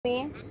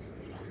me,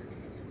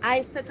 I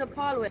said to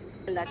Paulwell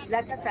that,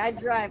 like I said, I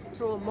drive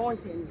through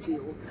Mountain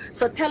View.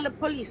 So tell the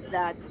police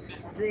that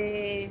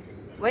the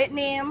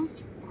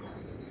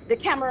the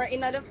camera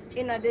into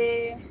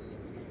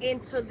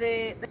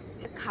the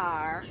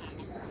car,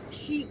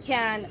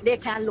 they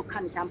can look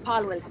on it, and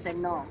Paulwell said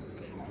no.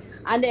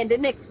 And then the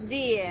next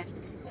day,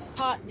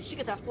 she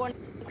got a phone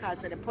call,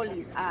 so the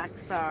police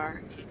asked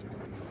her,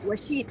 where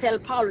she tell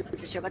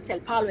Paulwell, she go tell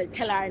Paulwell,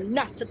 tell her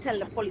not to tell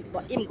the police,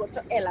 but him go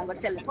to hell and go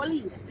tell the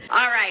police.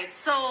 All right,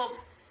 so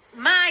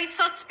my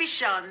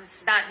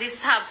suspicions that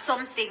this have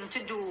something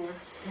to do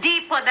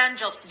deeper than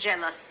just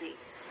jealousy.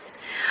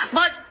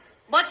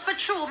 But for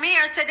true, me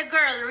here said the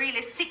girl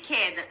really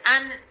sickhead,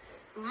 and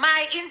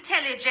my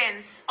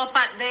intelligence up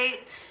at the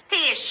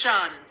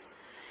station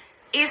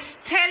is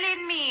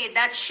telling me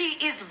that she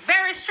is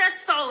very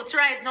stressed out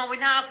right now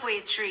in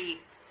halfway tree.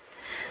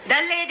 The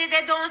lady,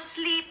 they don't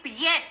sleep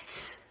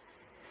yet.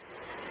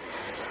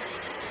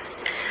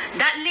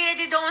 That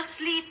lady don't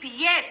sleep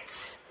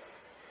yet.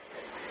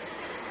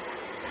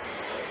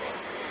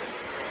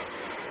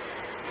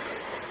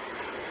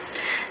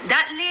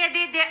 That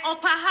lady, they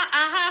up a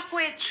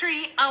halfway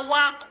tree, I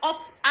walk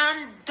up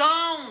and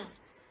down.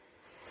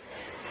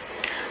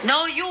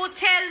 Now you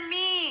tell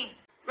me,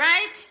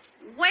 right?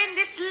 When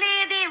this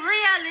lady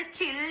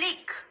reality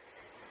leak,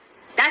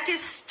 that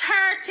is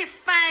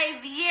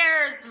 35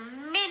 years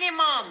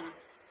minimum.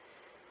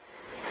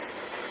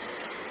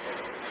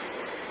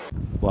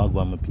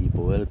 Wagwan, my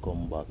people,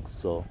 welcome back.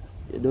 So,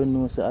 you don't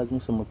know, so as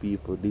some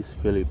people, this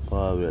Phillip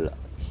Paulwell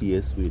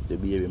case with the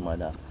baby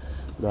mother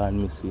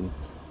gone missing,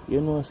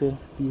 you know, say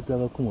people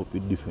have come up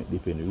with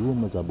different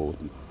rumors about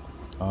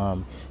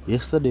it.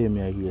 Yesterday,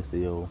 I hear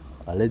say,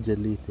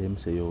 allegedly, them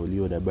say,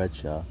 Leoda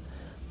Bradshaw,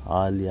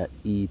 all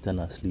eat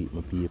and sleep,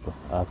 my people,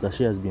 after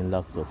she has been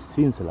locked up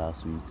since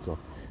last week. So,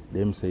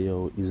 them say,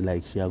 it's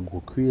like she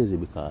go crazy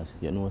because,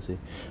 you know, say,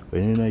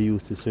 when you're not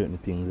used to certain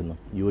things, you know,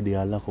 you're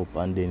there locked up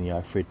and then you're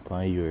afraid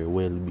for your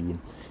well-being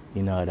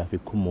in order to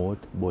come out.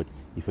 But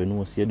if you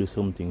know, say, you do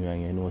something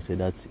wrong, you know, say,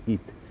 that's it.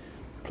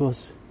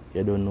 Plus,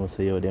 you don't know,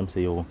 say, them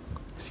say,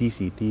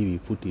 Cctv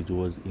footage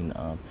was in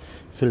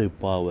Phillip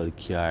Paulwell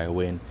car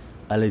when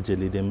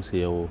allegedly them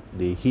say,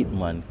 the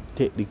hitman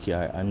take the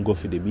car and go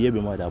for the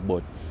baby mother.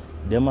 But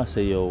them must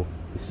say, it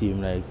seems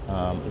like,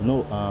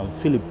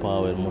 Phillip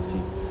Paulwell must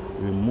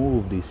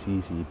remove the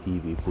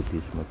CCTV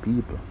footage, my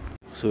people.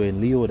 So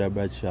when Leoda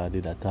Bradshaw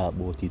did a talk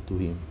about it to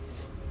him,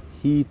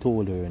 he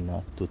told her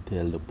not to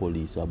tell the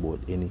police about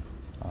any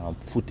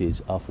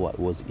footage of what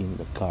was in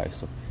the car.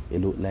 So it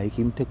looked like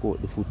him take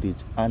out the footage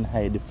and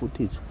hide the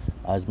footage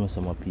as most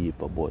of my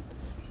people. But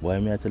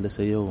why me I tell you,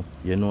 say, you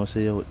know,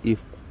 say,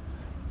 if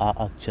I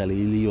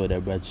actually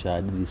Leoda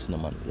Bradshaw did this, no,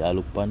 man, you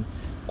look on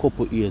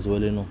couple years,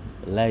 well, you know,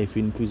 life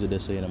in prison,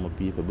 that's why, you know, my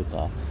people,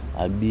 because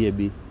a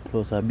baby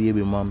plus a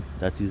baby mom,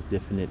 that is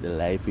definitely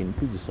life in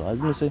prison. So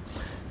as I say,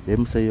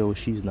 them say,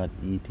 she's not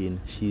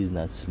eating, she's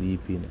not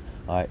sleeping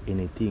or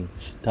anything.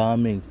 She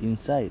torment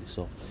inside.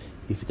 So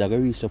if it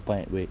reach a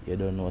point where you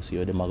don't know,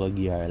 say, them are going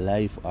to give her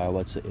life or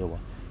whatsoever,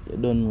 you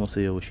don't know,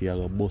 say, she are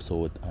going to bust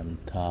out and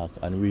talk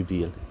and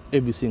reveal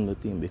every single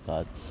thing,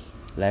 because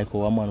like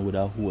a man would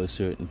have a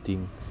certain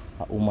thing,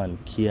 a woman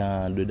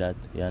can't do that.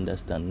 You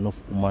understand?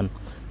 Enough woman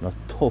not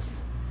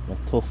tough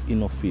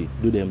enough to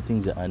do them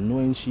things that, and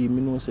knowing she,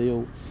 me know,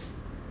 say,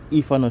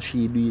 if I know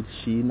she do it,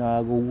 she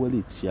not go hold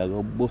it, she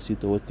go bust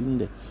it out in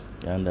there.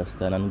 You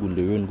understand? And go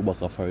run, go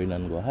back a foreign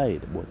and go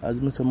hide. But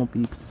as me say, my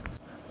peeps,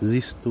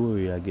 this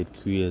story I get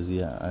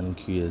crazier and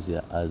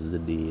crazier as the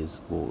days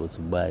goes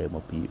by,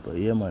 my people.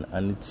 Yeah, man,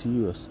 and it's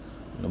serious.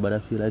 Nobody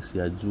feel like it's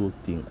a joke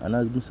thing. And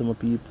as me say, my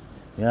peeps,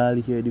 you all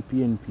hear the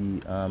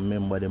PNP and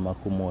member them a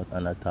come out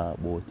and a talk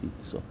about it.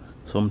 So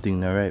something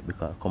not right,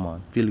 because come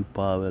on, Phillip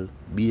Paulwell,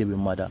 baby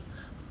mother,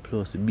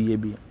 plus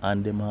baby,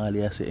 and them all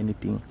here say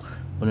anything.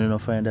 When you don't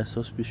find that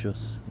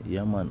suspicious,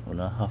 yeah, man, you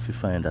don't have to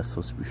find that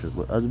suspicious.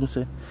 But as I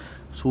say,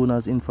 soon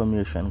as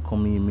information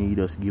come in, me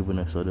just giving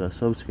us, so just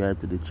subscribe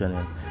to the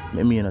channel.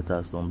 Make me in the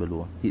task down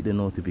below. Hit the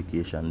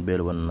notification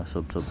bell when you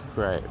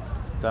subscribe.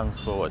 Thanks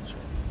for watching.